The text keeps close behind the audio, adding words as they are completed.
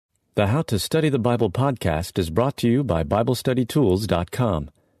The How to Study the Bible podcast is brought to you by BibleStudyTools.com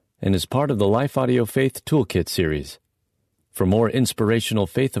and is part of the Life Audio Faith Toolkit series. For more inspirational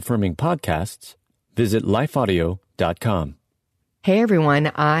faith-affirming podcasts, visit lifeaudio.com. Hey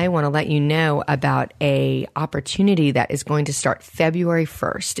everyone, I want to let you know about an opportunity that is going to start February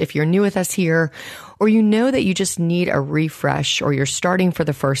 1st. If you're new with us here, or you know that you just need a refresh, or you're starting for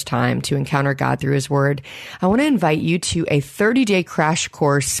the first time to encounter God through His Word, I want to invite you to a 30-day crash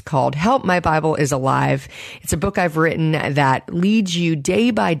course called Help My Bible is Alive. It's a book I've written that leads you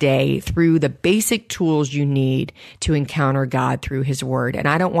day by day through the basic tools you need to encounter God through His Word. And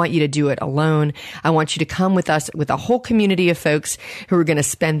I don't want you to do it alone. I want you to come with us with a whole community of folks who are going to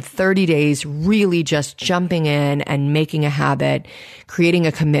spend 30 days really just jumping in and making a habit, creating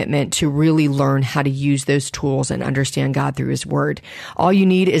a commitment to really learn how to use those tools and understand God through His Word. All you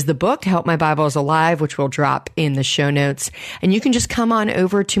need is the book, Help My Bible is Alive, which will drop in the show notes. And you can just come on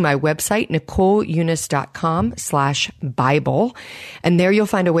over to my website, NicoleEunice.com/Bible. And there you'll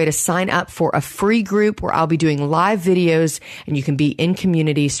find a way to sign up for a free group where I'll be doing live videos and you can be in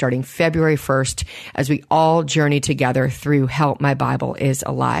community starting February 1st as we all journey together through Help My Bible is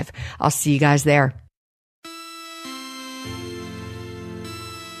Alive. I'll see you guys there.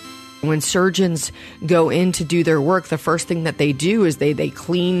 When surgeons go in to do their work, the first thing that they do is they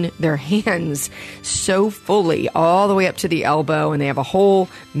clean their hands so fully all the way up to the elbow, and they have a whole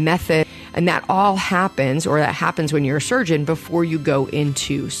method. And that all happens, or that happens when you're a surgeon before you go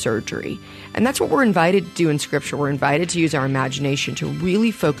into surgery. And that's what we're invited to do in Scripture. We're invited to use our imagination to really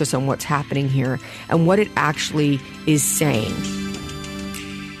focus on what's happening here and what it actually is saying.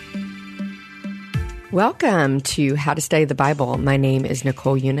 Welcome to How to Study the Bible. My name is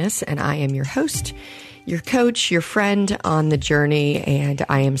Nicole Eunice, and I am your host, your coach, your friend on the journey. And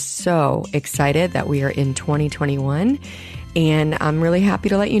I am so excited that we are in 2021. And I'm really happy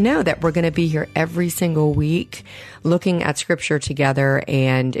to let you know that we're going to be here every single week looking at Scripture together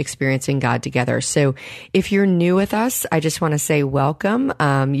and experiencing God together. So if you're new with us, I just want to say welcome.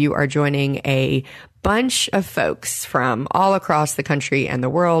 You are joining a bunch of folks from all across the country and the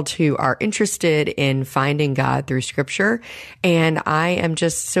world who are interested in finding God through Scripture. And I am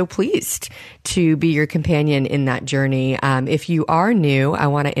just so pleased to be your companion in that journey. If you are new, I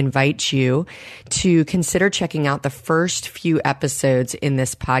want to invite you to consider checking out the first few episodes in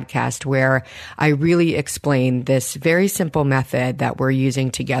this podcast where I really explain this very simple method that we're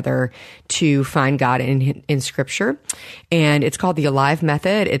using together to find God in Scripture. And it's called the Alive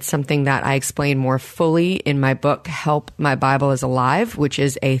Method. It's something that I explain more fully in my book, Help My Bible is Alive, which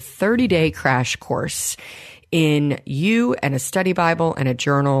is a 30-day crash course in you and a study Bible and a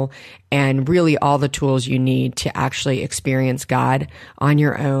journal and really all the tools you need to actually experience God on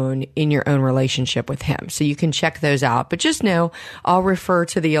your own, in your own relationship with Him. So you can check those out. But just know I'll refer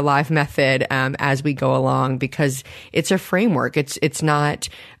to the Alive Method as we go along because it's a framework. It's not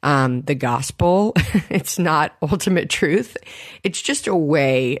the gospel. It's not ultimate truth. It's just a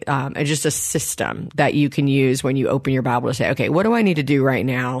way, just a system that you can use when you open your Bible to say, okay, what do I need to do right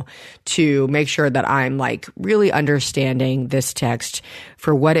now to make sure that I'm like really understanding this text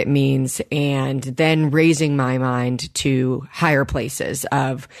for what it means, and then raising my mind to higher places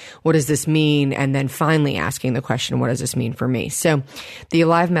of what does this mean, and then finally asking the question, what does this mean for me? So the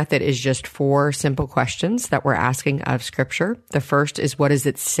Alive Method is just 4 simple questions that we're asking of Scripture. The first is, what does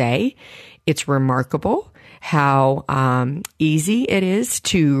it say? It's remarkable how easy it is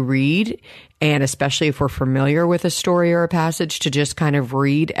to read, and especially if we're familiar with a story or a passage, to just kind of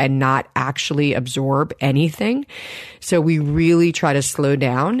read and not actually absorb anything. So we really try to slow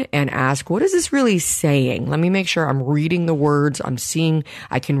down and ask, what is this really saying? Let me make sure I'm reading the words. I'm seeing,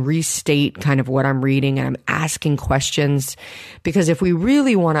 I can restate kind of what I'm reading, and I'm asking questions. Because if we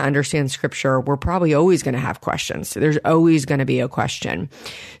really want to understand Scripture, we're probably always going to have questions. There's always going to be a question.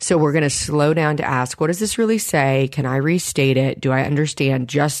 So we're going to slow down to ask, what does this really say? Can I restate it? Do I understand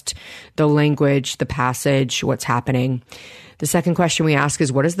just the language, the passage, what's happening? The second question we ask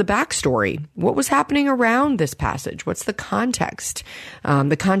is, what is the backstory? What was happening around this passage? What's the context?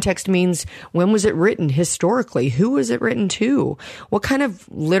 The context means, when was it written historically? Who was it written to? What kind of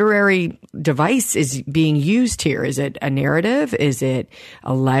literary device is being used here? Is it a narrative? Is it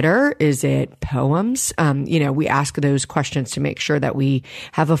a letter? Is it poems? We ask those questions to make sure that we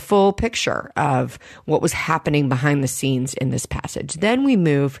have a full picture of what was happening behind the scenes in this passage. Then we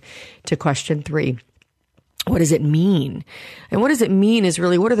move to question 3. what does it mean? And what does it mean is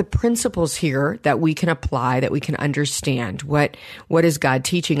really, what are the principles here that we can apply, that we can understand? What is God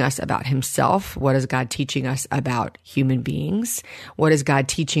teaching us about himself? What is God teaching us about human beings? What is God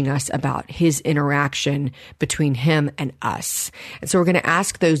teaching us about his interaction between him and us? And so we're going to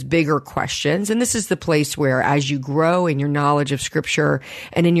ask those bigger questions. And this is the place where, as you grow in your knowledge of Scripture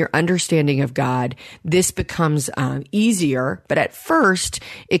and in your understanding of God, this becomes easier. But at first,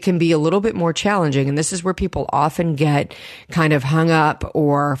 it can be a little bit more challenging. And this is where people often get kind of hung up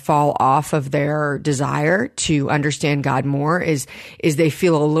or fall off of their desire to understand God more, is they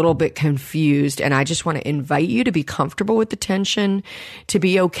feel a little bit confused. And I just want to invite you to be comfortable with the tension, to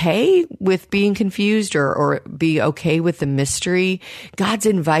be okay with being confused or be okay with the mystery. God's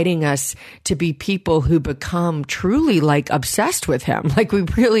inviting us to be people who become truly like obsessed with him. Like we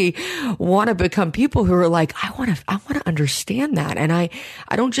really want to become people who are like, I want to understand that. And I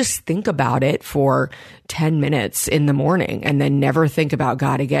don't just think about it for 10 minutes in the morning and then never think about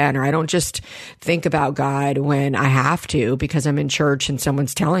God again. Or I don't just think about God when I have to because I'm in church and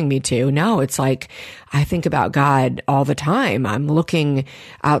someone's telling me to. No, it's like I think about God all the time. I'm looking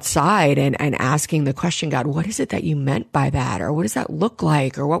outside and asking the question, God, what is it that you meant by that? Or what does that look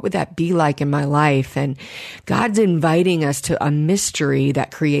like? Or what would that be like in my life? And God's inviting us to a mystery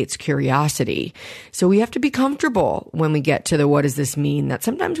that creates curiosity. So we have to be comfortable when we get to the what does this mean, that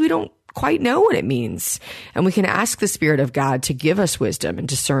sometimes we don't quite know what it means. And we can ask the Spirit of God to give us wisdom and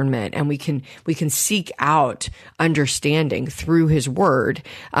discernment, and we can seek out understanding through his word.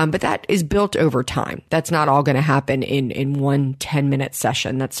 But that is built over time. That's not all going to happen in one 10-minute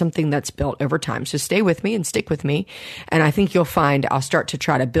session. That's something that's built over time. So stay with me and stick with me. And I think you'll find I'll start to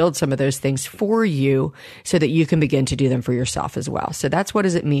try to build some of those things for you so that you can begin to do them for yourself as well. So that's what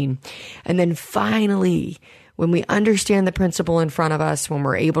does it mean? And then finally, when we understand the principle in front of us, when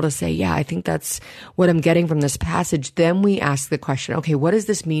we're able to say, yeah, I think that's what I'm getting from this passage, then we ask the question, okay, what does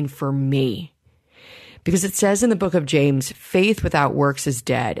this mean for me? Because it says in the book of James, faith without works is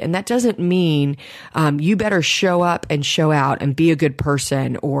dead. And that doesn't mean you better show up and show out and be a good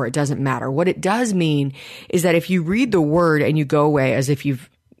person, or it doesn't matter. What it does mean is that if you read the word and you go away as if you've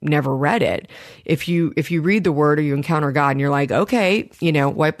never read it. If you read the word or you encounter God and you're like, okay,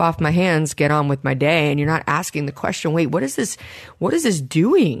 wipe off my hands, get on with my day. And you're not asking the question, wait, what is this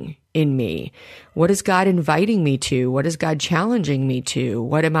doing in me? What is God inviting me to? What is God challenging me to?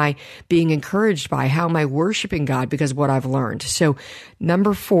 What am I being encouraged by? How am I worshiping God because of what I've learned? So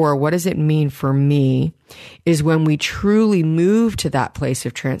number 4, what does it mean for me is when we truly move to that place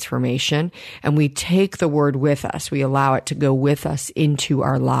of transformation and we take the word with us. We allow it to go with us into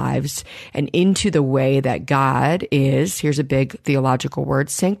our lives and into the way that God is, here's a big theological word,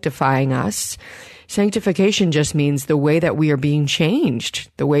 sanctifying us. Sanctification just means the way that we are being changed,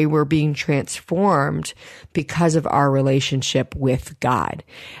 the way we're being transformed because of our relationship with God.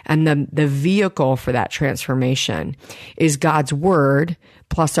 And the vehicle for that transformation is God's word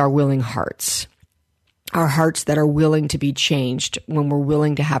plus our willing hearts. Our hearts that are willing to be changed, when we're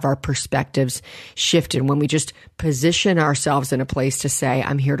willing to have our perspectives shifted, when we just position ourselves in a place to say,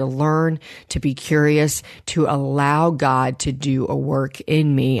 I'm here to learn, to be curious, to allow God to do a work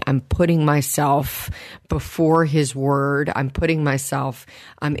in me. I'm putting myself before his word. I'm putting myself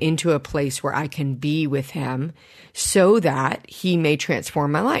into a place where I can be with him so that he may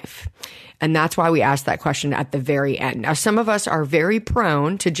transform my life. And that's why we ask that question at the very end. Now, some of us are very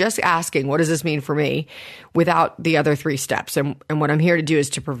prone to just asking, what does this mean for me, without the other 3 steps. And what I'm here to do is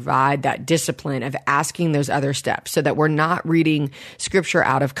to provide that discipline of asking those other steps so that we're not reading scripture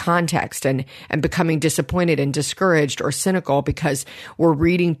out of context and becoming disappointed and discouraged or cynical because we're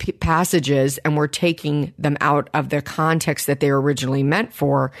reading passages and we're taking them out of the context that they were originally meant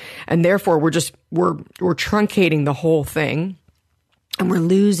for. And therefore we're truncating the whole thing. And we're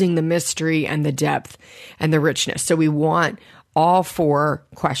losing the mystery and the depth and the richness. So we want all 4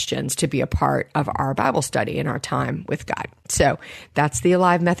 questions to be a part of our Bible study and our time with God. So that's the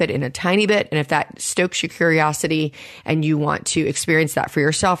Alive method in a tiny bit. And if that stokes your curiosity and you want to experience that for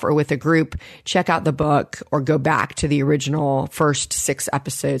yourself or with a group, check out the book or go back to the original first 6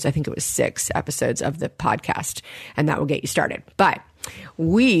 episodes. I think it was 6 episodes of the podcast, and that will get you started. But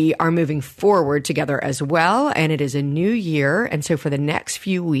we are moving forward together as well, and it is a new year. And so for the next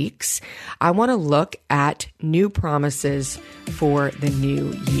few weeks, I want to look at new promises for the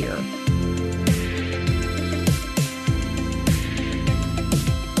new year.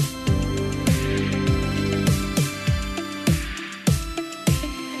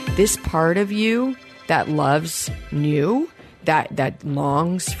 This part of you that loves new, that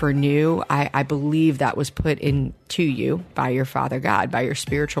longs for new, I believe that was put into you by your Father God, by your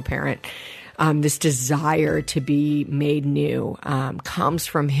spiritual parent. this desire to be made new, comes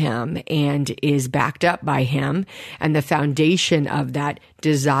from him and is backed up by him. And the foundation of that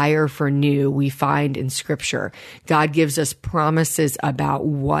desire for new we find in Scripture. God gives us promises about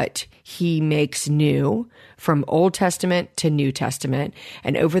what he makes new from Old Testament to New Testament.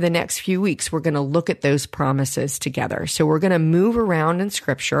 And over the next few weeks, we're going to look at those promises together. So we're going to move around in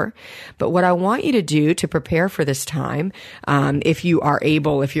Scripture. But what I want you to do to prepare for this time, if you are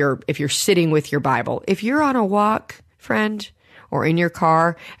able, if you're sitting with your Bible, if you're on a walk, friend, or in your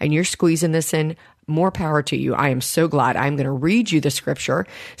car and you're squeezing this in, more power to you. I am so glad. I'm going to read you the Scripture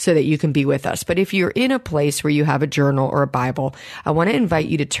so that you can be with us. But if you're in a place where you have a journal or a Bible, I want to invite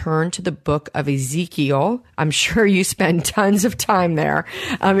you to turn to the book of Ezekiel. I'm sure you spend tons of time there.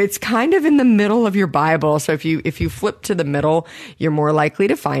 It's kind of in the middle of your Bible. So if you flip to the middle, you're more likely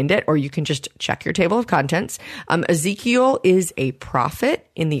to find it, or you can just check your table of contents. Ezekiel is a prophet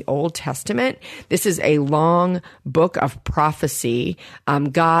in the Old Testament. This is a long book of prophecy.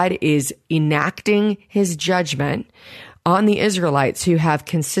 God is enacting his judgment on the Israelites who have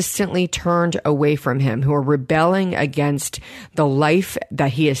consistently turned away from him, who are rebelling against the life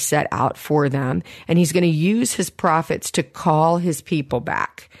that he has set out for them. And he's going to use his prophets to call his people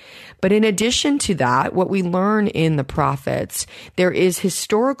back. But in addition to that, what we learn in the prophets, there is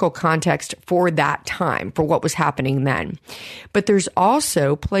historical context for that time, for what was happening then. But there's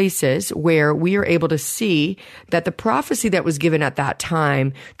also places where we are able to see that the prophecy that was given at that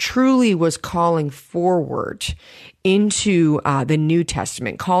time truly was calling forward into the New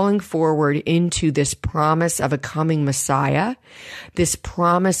Testament, calling forward into this promise of a coming Messiah, this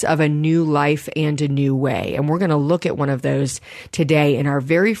promise of a new life and a new way. And we're going to look at one of those today in our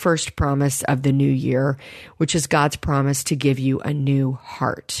very first promise of the new year, which is God's promise to give you a new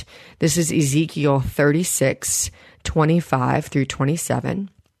heart. This is Ezekiel 36:25 through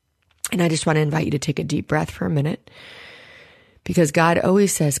 27. And I just want to invite you to take a deep breath for a minute, because God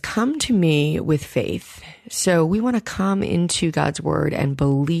always says, come to me with faith. So we want to come into God's word and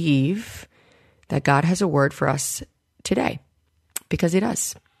believe that God has a word for us today, because he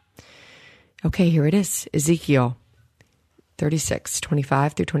does. Okay, here it is. Ezekiel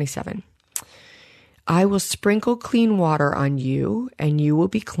 36:25 through 27. I will sprinkle clean water on you, and you will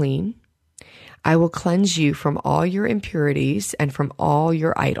be clean. I will cleanse you from all your impurities and from all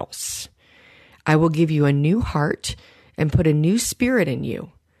your idols. I will give you a new heart and put a new spirit in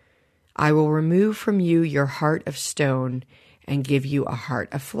you. I will remove from you your heart of stone and give you a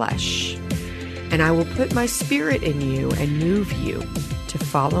heart of flesh. And I will put my spirit in you and move you to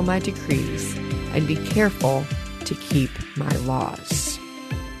follow my decrees and be careful to keep my laws.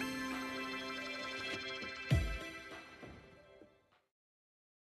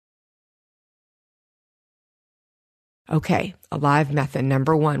 Okay, Alive Method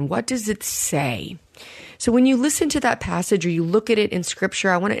number 1. What does it say? So when you listen to that passage or you look at it in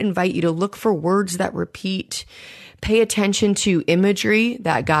Scripture, I want to invite you to look for words that repeat. Pay attention to imagery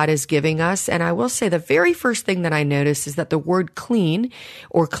that God is giving us. And I will say the very first thing that I notice is that the word clean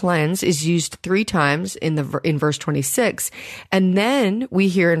or cleanse is used 3 times in verse 26. And then we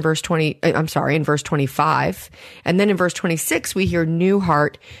hear in verse 25. And then in verse 26, we hear new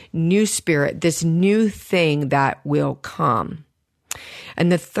heart, new spirit, this new thing that will come. And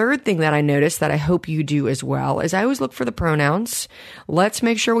the third thing that I noticed that I hope you do as well is I always look for the pronouns. Let's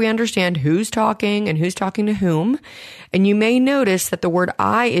make sure we understand who's talking and who's talking to whom. And you may notice that the word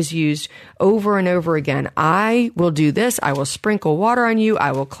I is used over and over again. I will do this. I will sprinkle water on you.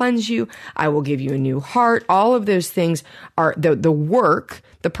 I will cleanse you. I will give you a new heart. All of those things are the work.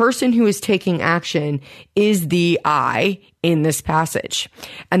 The person who is taking action is the I in this passage.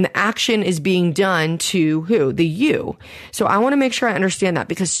 And the action is being done to who? The you. So I want to make sure I understand that,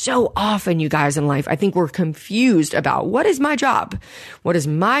 because so often, you guys, in life, I think we're confused about what is my job? What is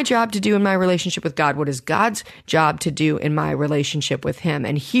my job to do in my relationship with God? What is God's job to do in my relationship with him?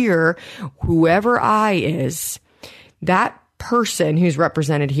 And here, whoever I is, that person who's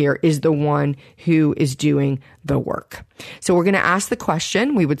represented here is the one who is doing the work. So we're going to ask the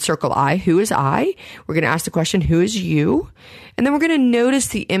question, we would circle I, who is I? We're going to ask the question, who is you? And then we're going to notice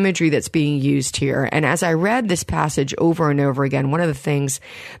the imagery that's being used here. And as I read this passage over and over again, one of the things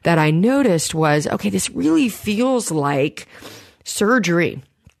that I noticed was, okay, this really feels like surgery.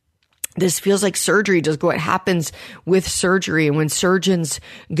 This feels like surgery, just what happens with surgery. And when surgeons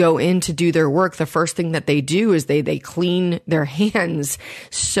go in to do their work, the first thing that they do is they clean their hands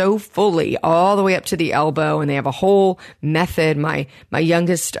so fully all the way up to the elbow. And they have a whole method. My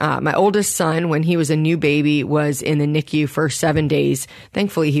oldest son, when he was a new baby, was in the NICU for 7 days.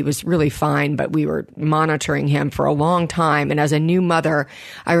 Thankfully, he was really fine, but we were monitoring him for a long time. And as a new mother,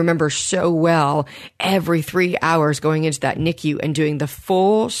 I remember so well every 3 hours going into that NICU and doing the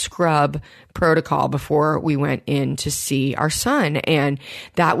full scrub protocol before we went in to see our son. And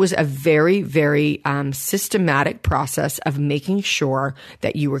that was a very, very systematic process of making sure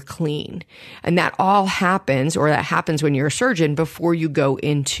that you were clean. And that all happens, or that happens when you're a surgeon before you go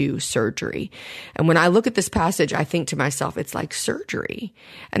into surgery. And when I look at this passage, I think to myself, it's like surgery.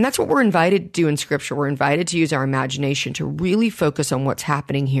 And that's what we're invited to do in Scripture. We're invited to use our imagination to really focus on what's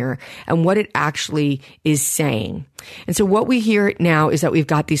happening here and what it actually is saying. And so what we hear now is that we've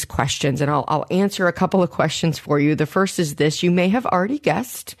got these questions, and I'll answer a couple of questions for you. The first is this: you may have already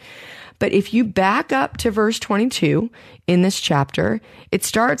guessed, but if you back up to verse 22 in this chapter, it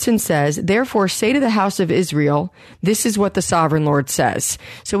starts and says, "Therefore say to the house of Israel, this is what the sovereign Lord says."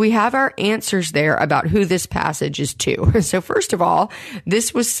 So we have our answers there about who this passage is to. So first of all,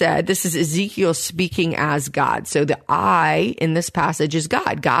 this was said, this is Ezekiel speaking as God. So the I in this passage is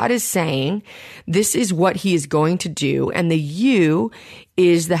God. God is saying, this is what he is going to do. And the you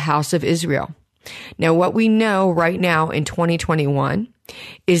is the house of Israel. Now, what we know right now in 2021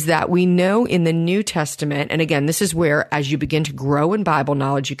 is that we know in the New Testament, and again, this is where as you begin to grow in Bible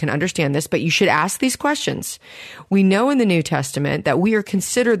knowledge, you can understand this, but you should ask these questions. We know in the New Testament that we are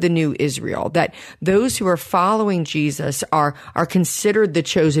considered the new Israel, that those who are following Jesus are considered the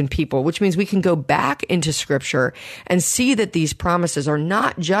chosen people, which means we can go back into Scripture and see that these promises are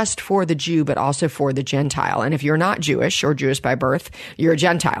not just for the Jew, but also for the Gentile. And if you're not Jewish or Jewish by birth, you're a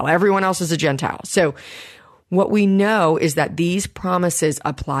Gentile. Everyone else is a Gentile. So what we know is that these promises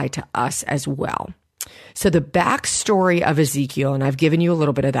apply to us as well. So the backstory of Ezekiel, and I've given you a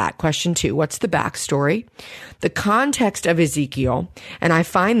little bit of that. Question 2, what's the backstory? The context of Ezekiel, and I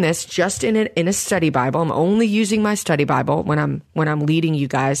find this just in a study Bible. I'm only using my study Bible when I'm leading you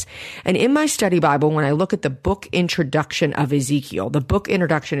guys. And in my study Bible, when I look at the book introduction of Ezekiel, the book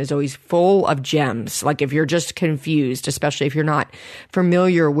introduction is always full of gems. Like if you're just confused, especially if you're not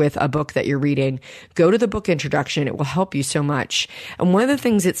familiar with a book that you're reading, go to the book introduction. It will help you so much. And one of the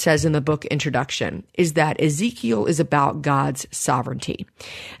things it says in the book introduction is that Ezekiel is about God's sovereignty.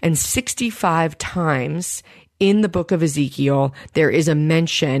 And 65 times in the book of Ezekiel, there is a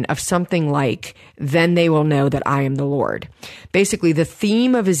mention of something like, then they will know that I am the Lord. Basically, the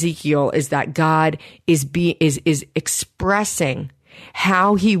theme of Ezekiel is that God is expressing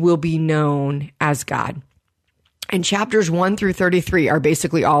how he will be known as God. And chapters 1 through 33 are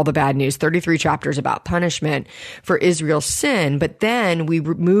basically all the bad news. 33 chapters about punishment for Israel's sin. But then we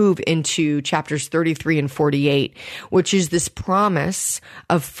move into chapters 33 and 48, which is this promise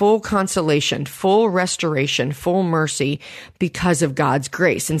of full consolation, full restoration, full mercy because of God's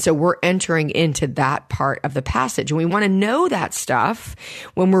grace. And so we're entering into that part of the passage. And we want to know that stuff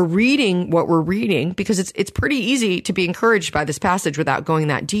when we're reading what we're reading, because it's pretty easy to be encouraged by this passage without going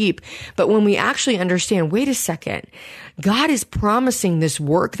that deep. But when we actually understand, wait a second, God is promising this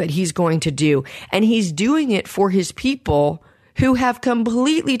work that he's going to do, and he's doing it for his people who have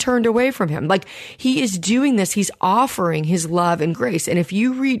completely turned away from him. Like he is doing this, he's offering his love and grace. And if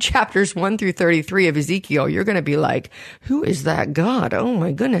you read chapters 1 through 33 of Ezekiel, you're going to be like, who is that God? Oh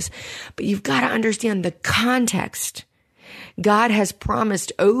my goodness. But you've got to understand the context. God has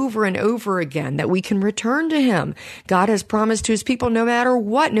promised over and over again that we can return to him. God has promised to his people, no matter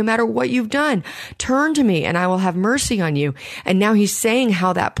what you've done, turn to me and I will have mercy on you. And now he's saying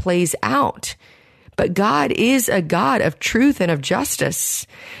how that plays out. But God is a God of truth and of justice.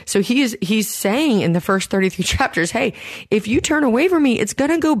 So he's saying in the first 33 chapters, hey, if you turn away from me, it's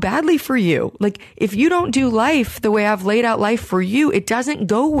going to go badly for you. Like if you don't do life the way I've laid out life for you, it doesn't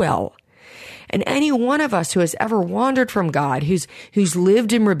go well. And any one of us who has ever wandered from God, who's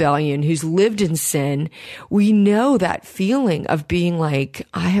lived in rebellion, who's lived in sin, we know that feeling of being like,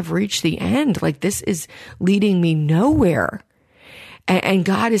 I have reached the end. Like this is leading me nowhere. And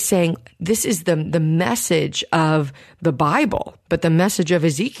God is saying, this is the message of the Bible. But the message of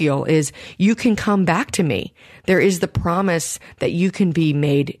Ezekiel is, you can come back to me. There is the promise that you can be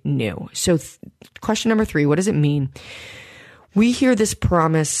made new. So question number 3, what does it mean? We hear this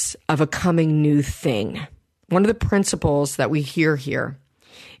promise of a coming new thing. One of the principles that we hear here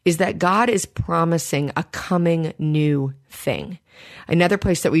is that God is promising a coming new thing. Another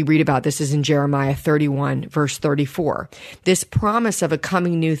place that we read about this is in Jeremiah 31, verse 34. This promise of a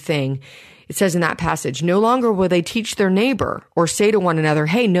coming new thing, it says in that passage, no longer will they teach their neighbor or say to one another,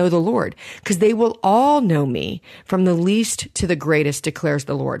 hey, know the Lord, because they will all know me from the least to the greatest, declares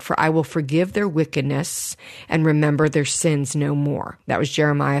the Lord, for I will forgive their wickedness and remember their sins no more. That was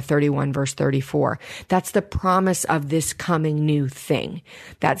Jeremiah 31, verse 34. That's the promise of this coming new thing.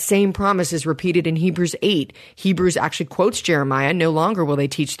 That same promise is repeated in Hebrews 8. Hebrews actually quotes Jeremiah, no longer will they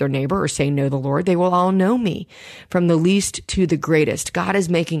teach their neighbor or say, know the Lord. They will all know me from the least to the greatest. God is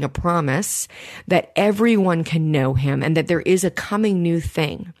making a promise that everyone can know him and that there is a coming new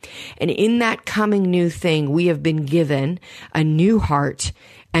thing. And in that coming new thing, we have been given a new heart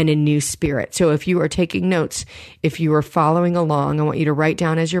and a new spirit. So if you are taking notes, if you are following along, I want you to write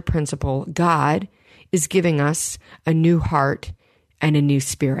down as your principle, God is giving us a new heart and a new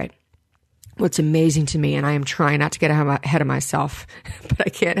spirit. What's amazing to me, and I am trying not to get ahead of myself, but I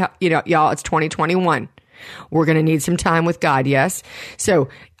can't help, y'all, it's 2021. We're going to need some time with God, yes? So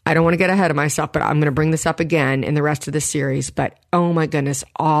I don't want to get ahead of myself, but I'm going to bring this up again in the rest of the series. But oh my goodness,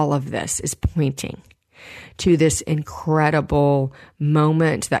 all of this is pointing to this incredible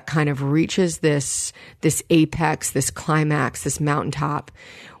moment that kind of reaches this apex, this climax, this mountaintop,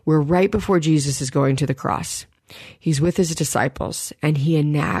 where right before Jesus is going to the cross, he's with his disciples and he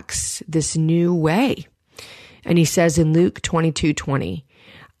enacts this new way. And he says in Luke 22:20,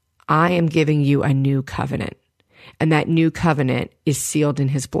 I am giving you a new covenant. And that new covenant is sealed in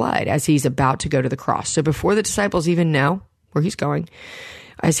his blood as he's about to go to the cross. So before the disciples even know where he's going,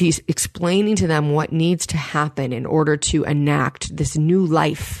 as he's explaining to them what needs to happen in order to enact this new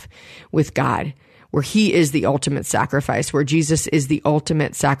life with God, where he is the ultimate sacrifice, where Jesus is the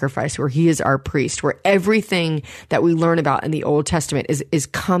ultimate sacrifice, where he is our priest, where everything that we learn about in the Old Testament is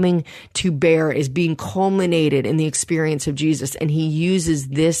coming to bear, is being culminated in the experience of Jesus. And he uses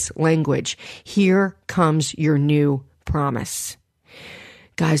this language. Here comes your new promise.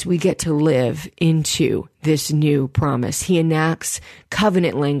 Guys, we get to live into this new promise. He enacts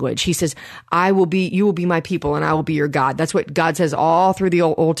covenant language. He says, you will be my people and I will be your God. That's what God says all through the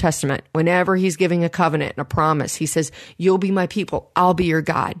Old Testament. Whenever he's giving a covenant and a promise, he says, you'll be my people. I'll be your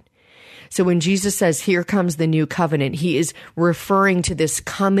God. So when Jesus says, here comes the new covenant, he is referring to this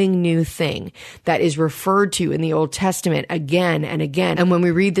coming new thing that is referred to in the Old Testament again and again. And when we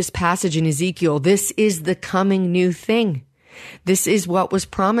read this passage in Ezekiel, this is the coming new thing. This is what was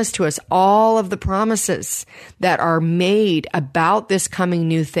promised to us. All of the promises that are made about this coming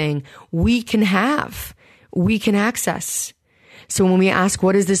new thing, we can have, we can access. So when we ask,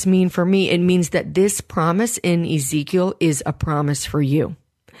 what does this mean for me? It means that this promise in Ezekiel is a promise for you.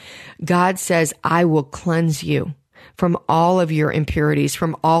 God says, I will cleanse you from all of your impurities,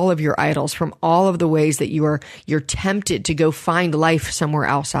 from all of your idols, from all of the ways that you're tempted to go find life somewhere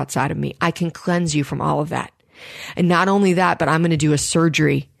else outside of me. I can cleanse you from all of that. And not only that, but I'm going to do a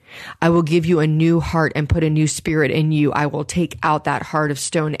surgery. I will give you a new heart and put a new spirit in you. I will take out that heart of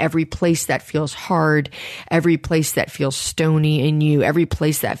stone, every place that feels hard, every place that feels stony in you, every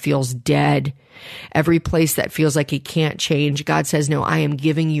place that feels dead, every place that feels like it can't change. God says, no, I am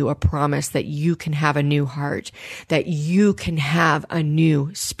giving you a promise that you can have a new heart, that you can have a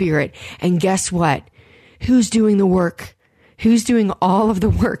new spirit. And guess what? Who's doing the work? Who's doing all of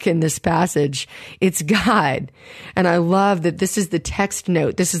the work in this passage? It's God. And I love that this is the text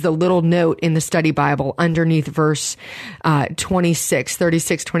note. This is the little note in the study Bible underneath verse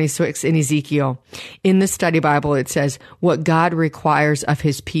 36 in Ezekiel. In the study Bible, it says, what God requires of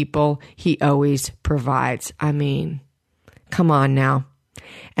his people, he always provides. I mean, come on now.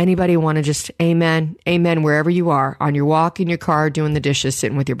 Anybody want to just amen, wherever you are, on your walk, in your car, doing the dishes,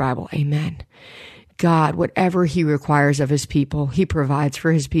 sitting with your Bible. Amen. God, whatever he requires of his people, he provides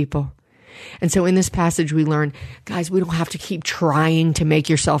for his people. And so in this passage, we learn, guys, we don't have to keep trying to make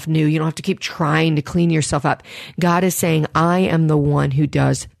yourself new. You don't have to keep trying to clean yourself up. God is saying, I am the one who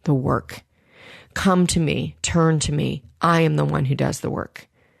does the work. Come to me, turn to me. I am the one who does the work.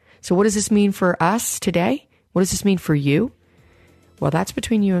 So what does this mean for us today? What does this mean for you? Well, that's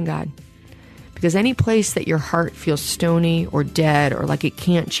between you and God. Because any place that your heart feels stony or dead or like it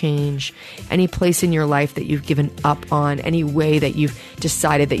can't change, any place in your life that you've given up on, any way that you've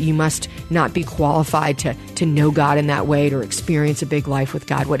decided that you must not be qualified to know God in that way, to experience a big life with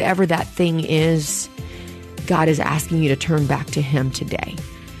God, whatever that thing is, God is asking you to turn back to him today.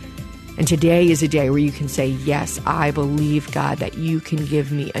 And today is a day where you can say, yes, I believe, God, that you can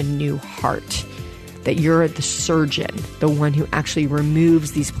give me a new heart, that you're the surgeon, the one who actually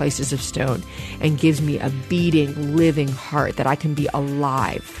removes these places of stone and gives me a beating, living heart, that I can be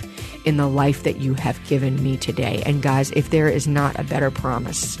alive in the life that you have given me today. And guys, if there is not a better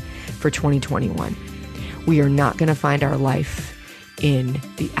promise for 2021, we are not going to find our life in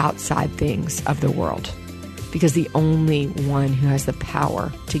the outside things of the world, because the only one who has the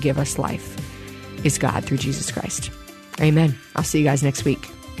power to give us life is God through Jesus Christ. Amen. I'll see you guys next week.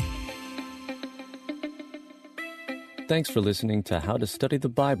 Thanks for listening to How to Study the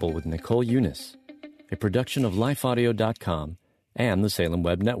Bible with Nicole Unice, a production of lifeaudio.com and the Salem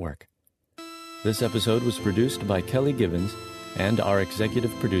Web Network. This episode was produced by Kelly Givens and our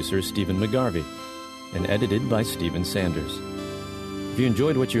executive producer, Stephen McGarvey, and edited by Stephen Sanders. If you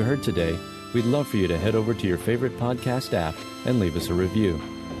enjoyed what you heard today, we'd love for you to head over to your favorite podcast app and leave us a review.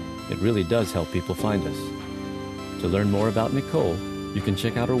 It really does help people find us. To learn more about Nicole, you can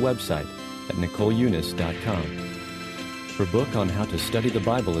check out her website at NicoleUnice.com. Her book on how to study the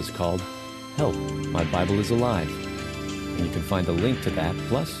Bible is called Help, My Bible is Alive. And you can find a link to that,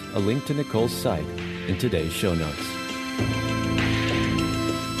 plus a link to Nicole's site, in today's show notes.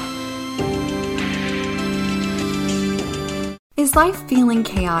 Is life feeling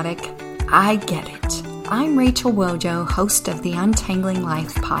chaotic? I get it. I'm Rachel Wojo, host of the Untangling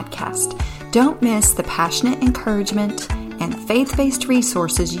Life podcast. Don't miss the passionate encouragement and faith-based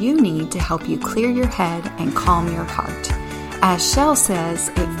resources you need to help you clear your head and calm your heart. As Shell says,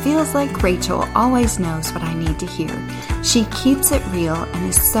 it feels like Rachel always knows what I need to hear. She keeps it real and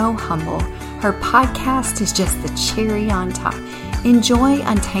is so humble. Her podcast is just the cherry on top. Enjoy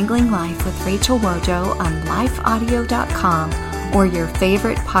Untangling Life with Rachel Wojo on lifeaudio.com or your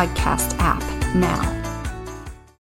favorite podcast app now.